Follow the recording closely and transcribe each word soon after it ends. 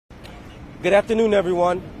Good afternoon,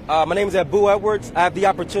 everyone. My name is Abu Edwards. I have the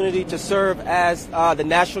opportunity to serve as the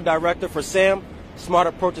National Director for SAM, Smart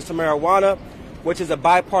Approaches to Marijuana, which is a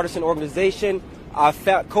bipartisan organization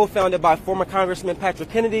co-founded by former Congressman Patrick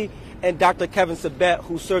Kennedy and Dr. Kevin Sabet,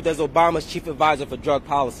 who served as Obama's chief advisor for drug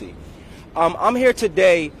policy. I'm here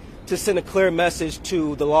today to send a clear message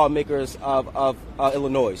to the lawmakers of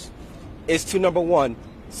Illinois. Is to, number one,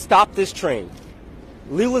 stop this train.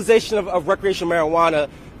 Legalization of recreational marijuana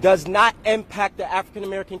does not impact the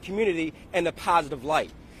African-American community in a positive light.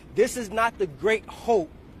 This is not the great hope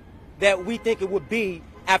that we think it would be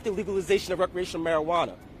after legalization of recreational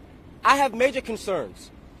marijuana. I have major concerns.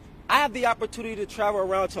 I have the opportunity to travel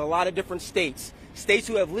around to a lot of different states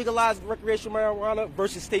who have legalized recreational marijuana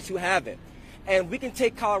versus states who haven't. And we can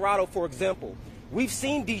take Colorado, for example. We've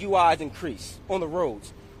seen DUIs increase on the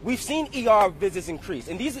roads. We've seen ER visits increase.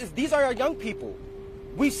 And these are our young people.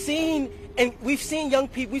 We've seen young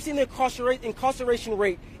people, we've seen the incarceration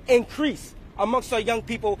rate increase amongst our young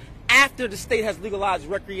people after the state has legalized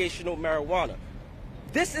recreational marijuana.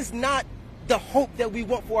 This is not the hope that we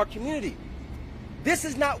want for our community. This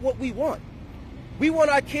is not what we want. We want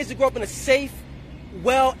our kids to grow up in a safe,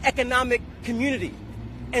 economic community.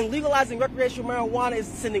 And legalizing recreational marijuana is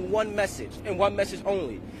sending one message, and one message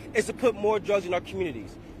only, is to put more drugs in our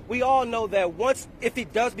communities. We all know that if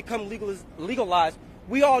it does become legalized,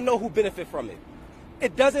 we all know who benefit from it.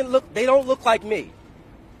 They don't look like me.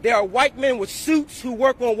 They are white men with suits who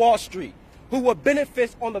work on Wall Street, who will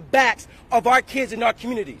benefit on the backs of our kids in our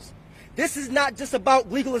communities. This is not just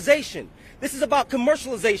about legalization. This is about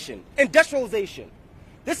commercialization, industrialization.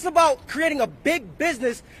 This is about creating a big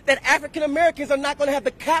business that African Americans are not going to have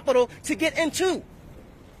the capital to get into.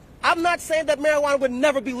 I'm not saying that marijuana would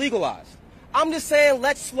never be legalized. I'm just saying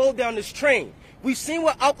let's slow down this train. We've seen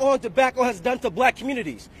what alcohol and tobacco has done to black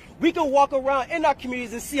communities. We can walk around in our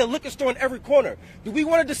communities and see a liquor store in every corner. Do we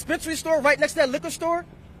want a dispensary store right next to that liquor store?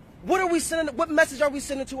 What message are we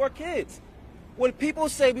sending to our kids? When people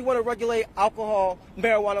say we want to regulate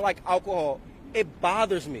marijuana like alcohol, it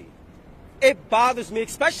bothers me. It bothers me,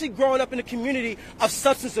 especially growing up in a community of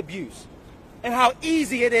substance abuse and how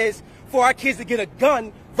easy it is for our kids to get a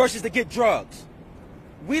gun versus to get drugs.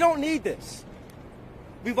 We don't need this.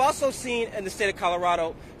 We've also seen in the state of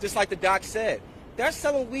Colorado, just like the doc said, they're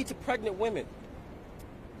selling weed to pregnant women.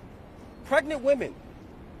 Pregnant women.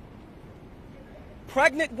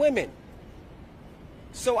 Pregnant women.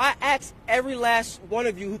 So I ask every last one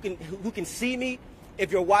of you who can see me,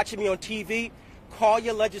 if you're watching me on TV, call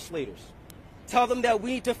your legislators. Tell them that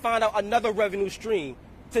we need to find out another revenue stream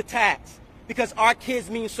to tax because our kids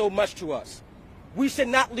mean so much to us. We should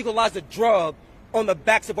not legalize a drug on the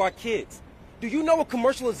backs of our kids. Do you know what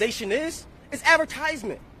commercialization is? It's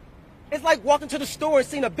advertisement. It's like walking to the store and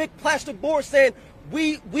seeing a big plastic board saying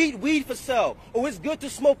weed for sale, or it's good to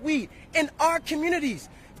smoke weed. In our communities,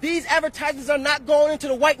 these advertisements are not going into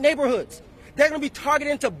the white neighborhoods. They're going to be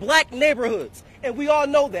targeted into black neighborhoods, and we all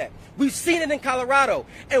know that. We've seen it in Colorado.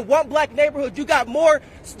 In one black neighborhood, you got more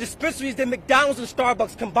dispensaries than McDonald's and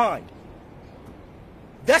Starbucks combined.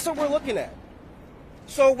 That's what we're looking at.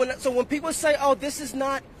 So when people say, oh, this is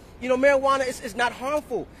not, marijuana is not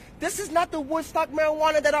harmful. This is not the Woodstock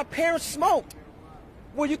marijuana that our parents smoked,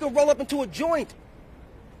 where you can roll up into a joint.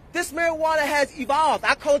 This marijuana has evolved.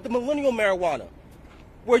 I call it the millennial marijuana,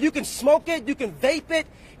 where you can smoke it, you can vape it,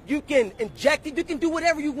 you can inject it, you can do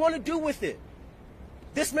whatever you want to do with it.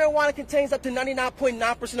 This marijuana contains up to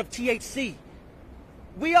 99.9% of THC.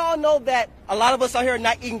 We all know that a lot of us out here are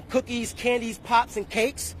not eating cookies, candies, pops, and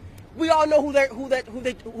cakes. We all know who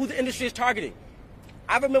the industry is targeting.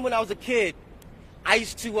 I remember when I was a kid, I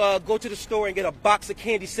used to go to the store and get a box of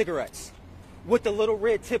candy cigarettes with the little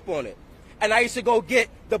red tip on it. And I used to go get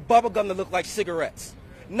the bubble gum that looked like cigarettes,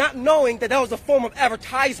 not knowing that was a form of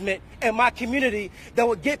advertisement in my community that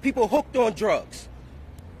would get people hooked on drugs.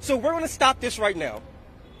 So we're going to stop this right now.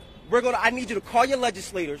 I need you to call your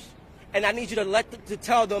legislators, and I need you to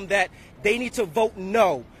tell them that they need to vote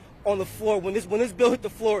no on the floor. When this bill hit the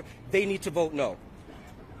floor, they need to vote no.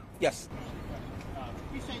 Yes.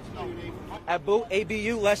 You say it's no. Abu,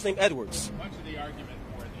 A-B-U, last name Edwards. Much of the argument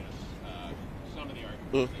for this, some of the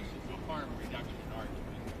argument, this is a harm reduction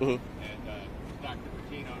argument. And Dr.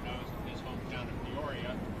 Patino knows in his hometown of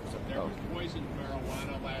Peoria, there was poisoned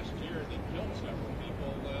marijuana last year that killed several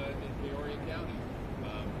people in Peoria County.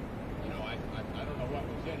 I don't know what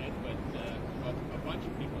was in it, but a bunch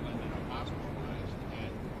of people ended up hospitalized.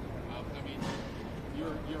 And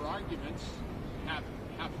your arguments have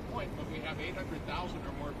a point, but we have 800,000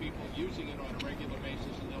 or more people using it on a regular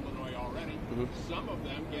basis in Illinois already. Some of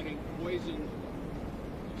them getting poisoned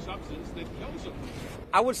substance that kills them.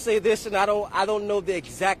 I would say this, and I don't know the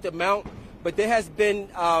exact amount, but there has been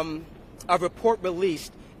a report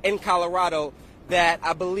released in Colorado that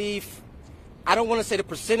I believe, I don't want to say the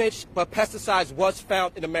percentage, but pesticides was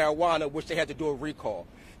found in the marijuana, which they had to do a recall.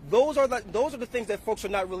 Those are the things that folks are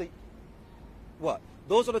not really,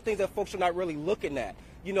 Those are the things that folks are not really looking at.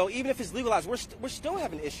 You know, even if it's legalized, we're still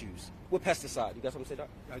having issues with pesticide. You got something to say, Doc?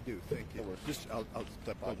 I do, thank you. I'll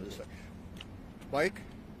step out in a second. Mike,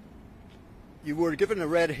 you were given a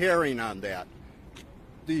red herring on that.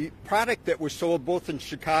 The product that was sold both in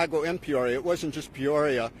Chicago and Peoria, it wasn't just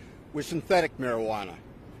Peoria, was synthetic marijuana.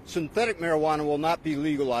 Synthetic marijuana will not be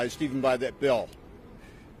legalized even by that bill.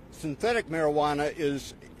 Synthetic marijuana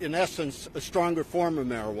is, in essence, a stronger form of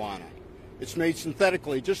marijuana. It's made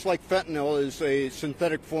synthetically, just like fentanyl is a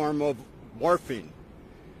synthetic form of morphine.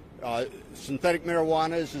 Synthetic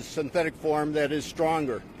marijuana is a synthetic form that is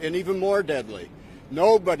stronger and even more deadly.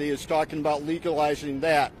 Nobody is talking about legalizing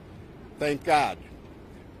that, thank God.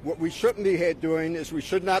 What we shouldn't be doing is we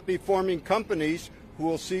should not be forming companies who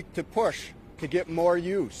will seek to push to get more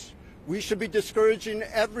use. We should be discouraging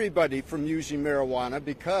everybody from using marijuana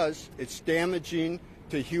because it's damaging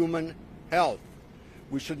to human health.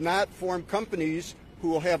 We should not form companies who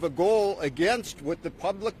will have a goal against what the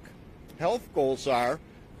public health goals are,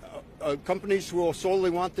 companies who will solely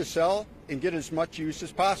want to sell and get as much use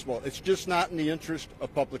as possible. It's just not in the interest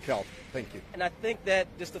of public health. Thank you. And I think that,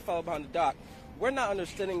 just to follow behind the doc, we're not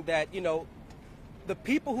understanding that, you know, the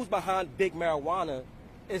people who's behind big marijuana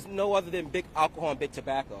is no other than big alcohol and big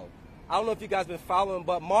tobacco. I don't know if you guys have been following,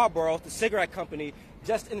 but Marlboro, the cigarette company,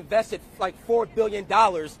 just invested like $4 billion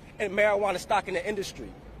in marijuana stock in the industry.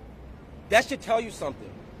 That should tell you something.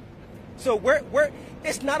 So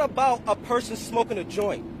it's not about a person smoking a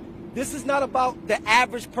joint. This is not about the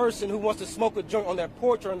average person who wants to smoke a joint on their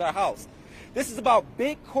porch or in their house. This is about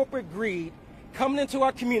big corporate greed coming into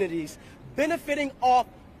our communities, benefiting off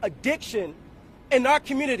addiction in our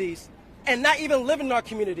communities, and not even living in our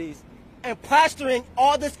communities, and plastering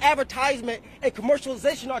all this advertisement and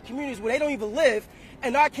commercialization in our communities where they don't even live,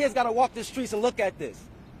 and our kids got to walk the streets and look at this.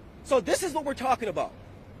 So this is what we're talking about.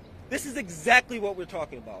 This is exactly what we're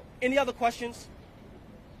talking about. Any other questions?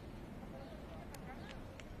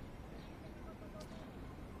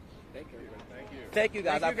 Thank you. Thank you,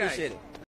 guys. I appreciate it.